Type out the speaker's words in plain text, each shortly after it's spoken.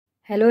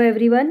Hello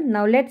everyone.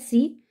 Now let's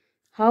see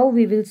how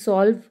we will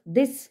solve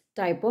this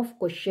type of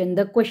question.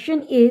 The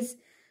question is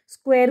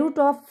square root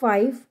of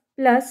 5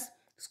 plus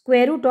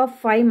square root of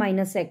 5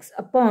 minus x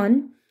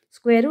upon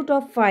square root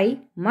of 5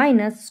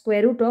 minus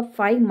square root of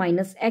 5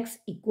 minus x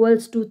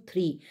equals to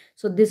 3.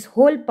 So this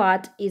whole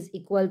part is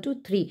equal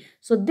to 3.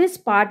 So this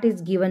part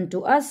is given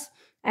to us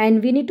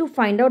and we need to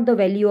find out the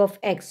value of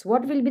x.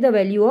 What will be the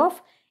value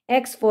of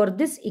x for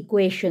this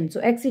equation? So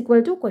x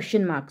equal to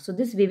question mark. So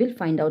this we will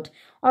find out.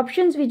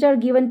 Options which are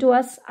given to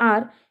us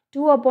are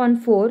 2 upon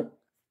 4,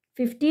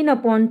 15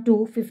 upon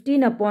 2,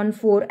 15 upon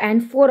 4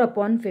 and 4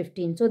 upon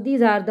 15. So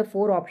these are the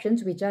four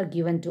options which are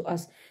given to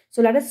us.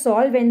 So let us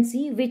solve and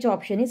see which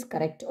option is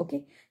correct.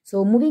 Okay.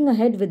 So moving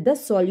ahead with the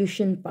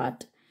solution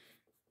part.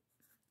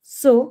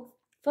 So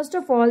first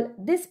of all,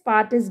 this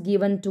part is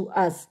given to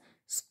us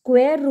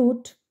square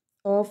root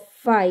of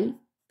 5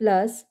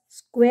 plus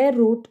square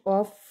root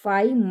of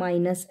 5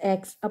 minus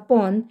x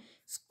upon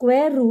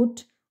square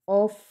root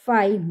of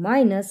 5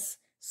 minus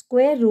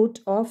square root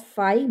of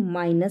 5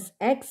 minus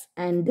x,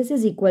 and this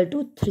is equal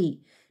to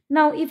 3.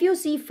 Now if you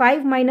see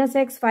 5 minus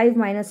x,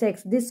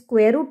 this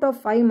square root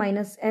of 5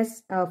 minus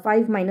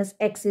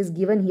x is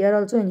given here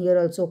also and here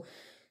also.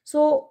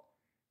 So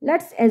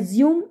let's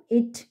assume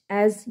it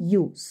as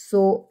u.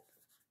 So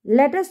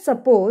let us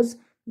suppose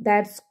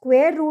that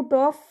square root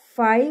of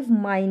 5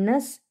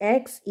 minus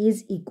x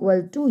is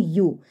equal to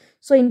u.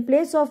 So in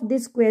place of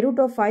this square root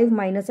of 5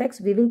 minus x,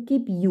 we will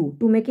keep u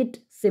to make it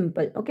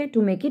simple, okay,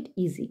 to make it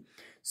easy.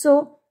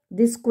 So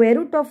this square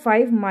root of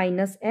 5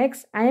 minus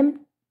x, I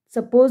am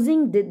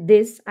supposing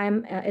this, I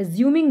am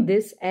assuming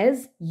this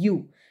as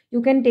u.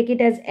 You can take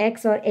it as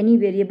x or any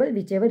variable,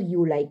 whichever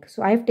you like.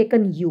 So I have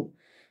taken u,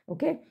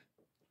 okay.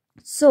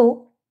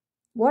 So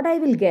what I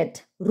will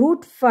get,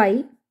 root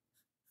 5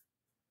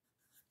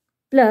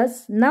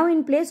 plus, now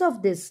in place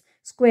of this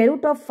square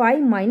root of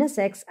 5 minus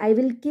x, I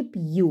will keep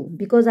u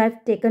because I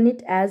have taken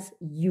it as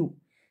u.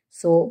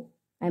 So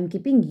I am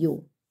keeping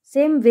u.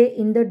 Same way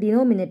in the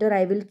denominator,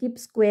 I will keep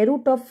square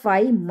root of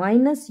 5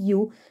 minus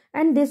u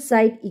and this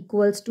side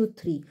equals to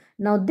 3.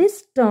 Now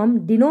this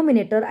term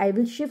denominator I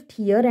will shift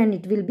here and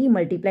it will be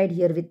multiplied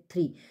here with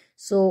 3.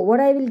 So what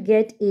I will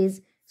get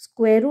is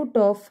square root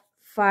of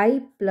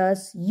 5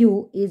 plus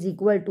u is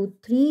equal to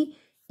 3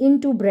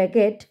 into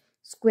bracket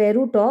square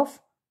root of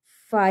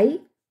 5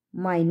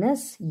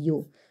 minus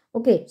u.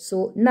 Okay,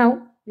 so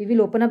now we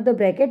will open up the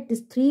bracket. This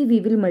 3 we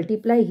will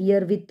multiply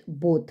here with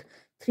both.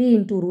 3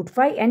 into root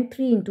 5 and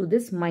 3 into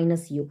this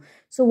minus u.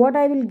 So what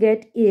I will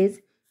get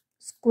is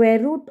square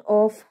root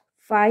of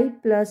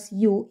 5 plus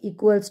u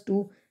equals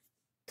to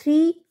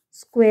 3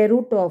 square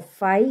root of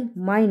 5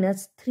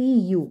 minus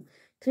 3u.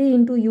 3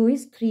 into u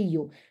is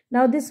 3u.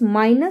 Now this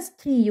minus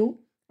 3u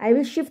I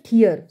will shift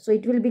here. So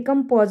it will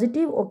become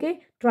positive, okay,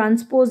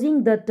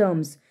 transposing the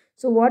terms.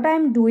 So what I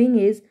am doing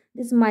is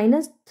this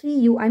minus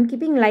 3u, I am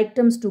keeping like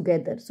terms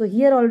together. So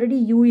here already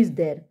u is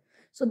there.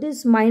 So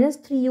this minus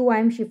 3u I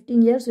am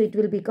shifting here. So it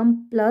will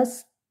become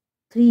plus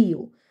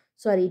 3u.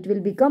 Sorry, it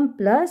will become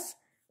plus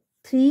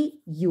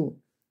 3u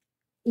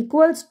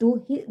equals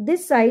to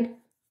this side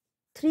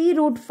 3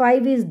 root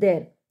 5 is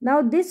there.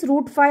 Now this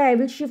root 5 I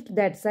will shift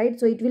that side.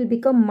 So it will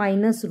become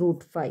minus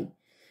root 5.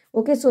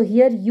 Okay, so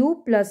here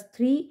u plus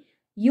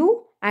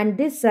 3u and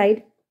this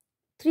side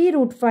 3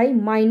 root 5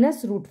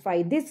 minus root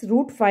 5. This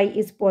root 5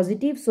 is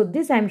positive. So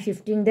this I am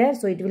shifting there.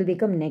 So it will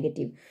become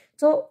negative.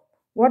 So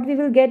what we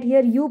will get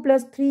here, u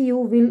plus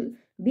 3u will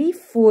be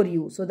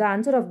 4u. So the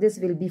answer of this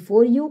will be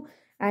 4u.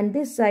 And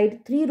this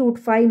side 3 root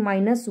 5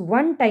 minus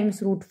 1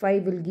 times root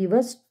 5 will give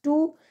us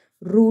 2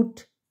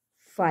 root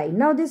 5.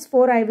 Now this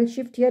 4 I will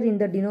shift here in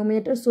the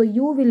denominator. So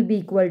u will be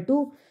equal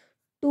to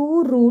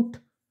 2 root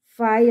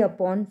 5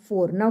 upon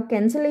 4. Now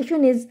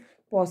cancellation is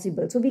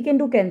possible. So we can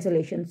do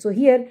cancellation. So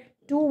here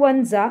 2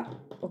 ones are,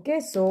 okay,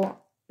 so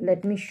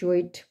let me show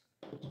it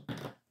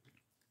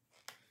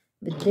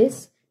with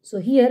this. So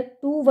here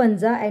 2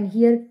 ones are and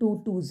here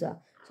 2 twos are.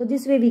 So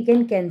this way we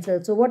can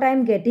cancel. So what I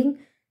am getting,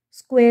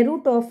 square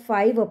root of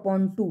 5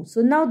 upon 2.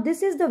 So now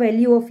this is the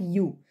value of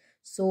u.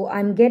 So I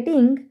am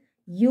getting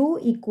u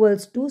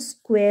equals to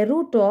square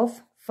root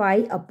of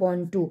 5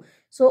 upon 2.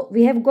 So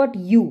we have got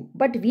u,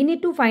 but we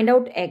need to find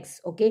out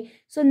x, okay.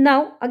 So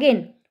now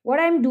again what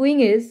I am doing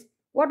is,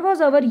 what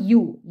was our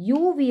u?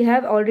 U we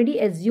have already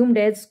assumed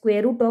as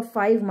square root of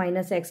 5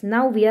 minus x.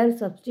 Now we are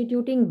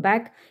substituting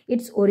back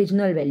its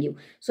original value.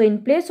 So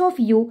in place of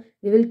u,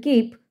 we will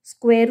keep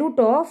square root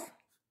of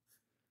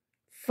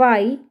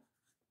 5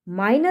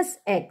 minus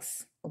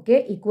x,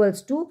 okay,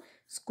 equals to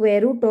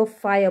square root of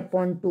 5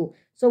 upon 2.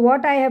 So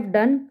what I have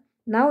done,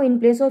 now in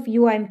place of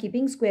u, I am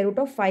keeping square root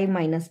of 5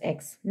 minus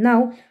x.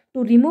 Now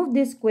to remove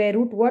this square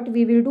root, what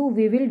we will do?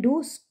 We will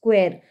do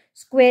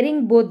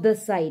squaring both the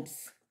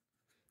sides.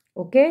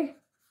 Okay,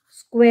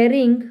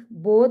 squaring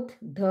both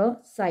the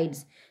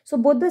sides. So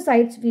both the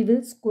sides we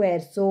will square.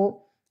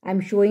 So I'm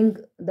showing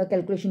the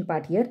calculation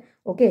part here.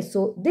 Okay,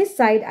 so this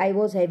side I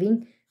was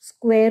having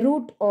square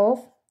root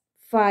of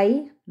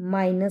 5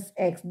 minus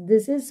x.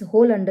 This is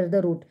whole under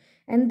the root.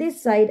 and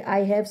this side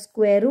I have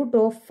square root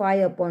of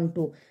 5 upon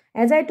 2.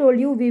 As I told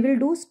you, we will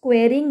do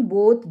squaring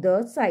both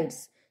the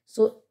sides.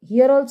 So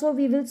here also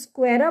we will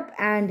square up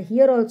and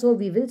here also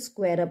we will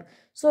square up.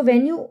 So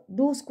when you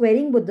do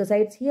squaring both the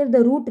sides, here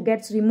the root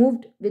gets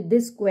removed with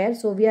this square.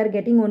 So we are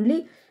getting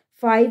only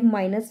 5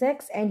 minus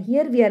x, and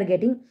here we are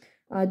getting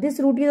this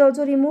root is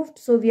also removed.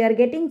 So we are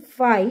getting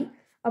 5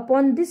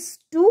 upon this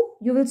 2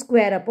 you will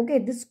square up. Okay,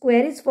 this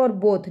square is for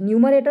both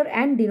numerator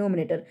and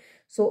denominator.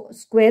 So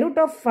square root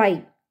of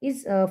 5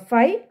 is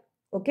 5.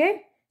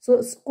 Okay,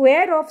 so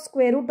square of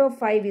square root of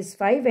 5 is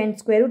 5 and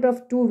square root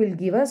of 2 will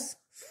give us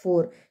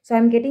 4. So I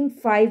am getting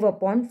 5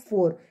 upon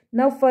 4.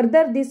 Now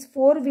further this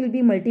 4 will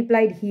be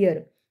multiplied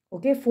here.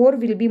 Okay, 4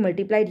 will be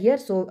multiplied here.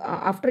 So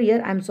after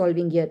here I am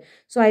solving here.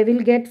 So I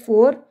will get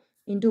 4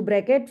 into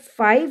bracket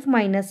 5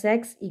 minus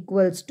x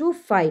equals to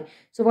 5.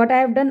 So what I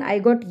have done, I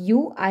got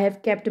u. I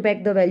have kept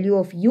back the value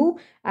of u.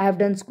 I have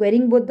done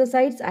squaring both the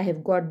sides. I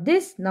have got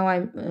this. Now I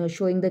am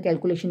showing the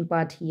calculation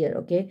part here.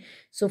 Okay,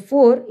 so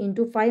 4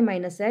 into 5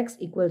 minus x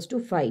equals to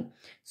 5.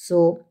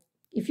 So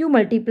if you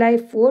multiply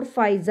 4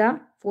 5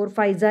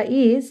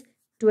 is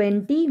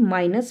 20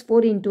 minus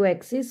 4 into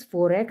x is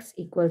 4x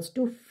equals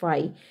to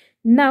 5.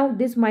 Now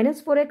this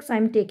minus 4x I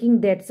am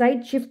taking that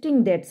side,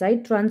 shifting that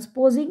side,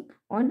 transposing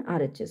on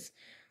RHS.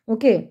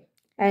 Okay,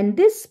 and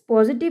this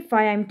positive 5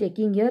 I am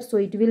taking here, so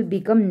it will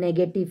become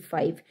negative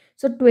 5.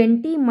 So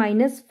 20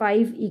 minus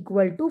 5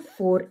 equal to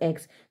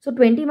 4x. So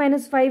 20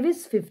 minus 5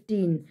 is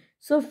 15.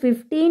 So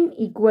 15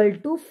 equal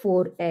to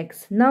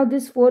 4x. Now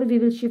this 4 we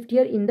will shift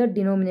here in the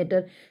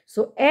denominator.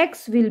 So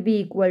x will be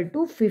equal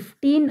to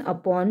 15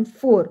 upon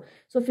 4.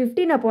 So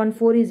 15 upon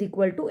 4 is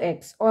equal to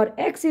x, or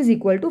x is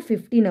equal to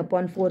 15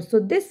 upon 4. So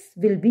this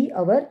will be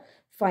our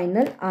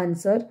final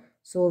answer.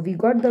 So we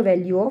got the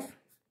value of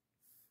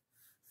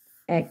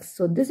x.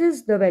 So this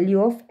is the value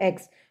of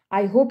x.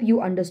 I hope you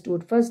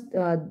understood. First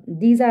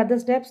these are the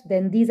steps,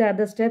 then these are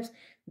the steps,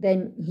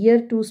 then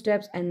here 2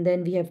 steps, and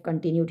then we have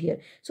continued here.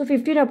 So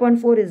 15 upon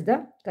 4 is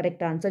the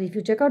correct answer. If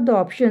you check out the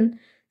option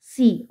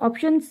C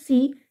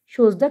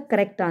shows the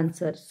correct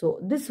answer. So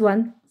this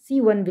one,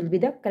 C1 will be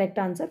the correct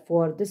answer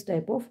for this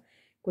type of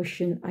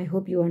question. I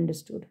hope you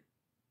understood.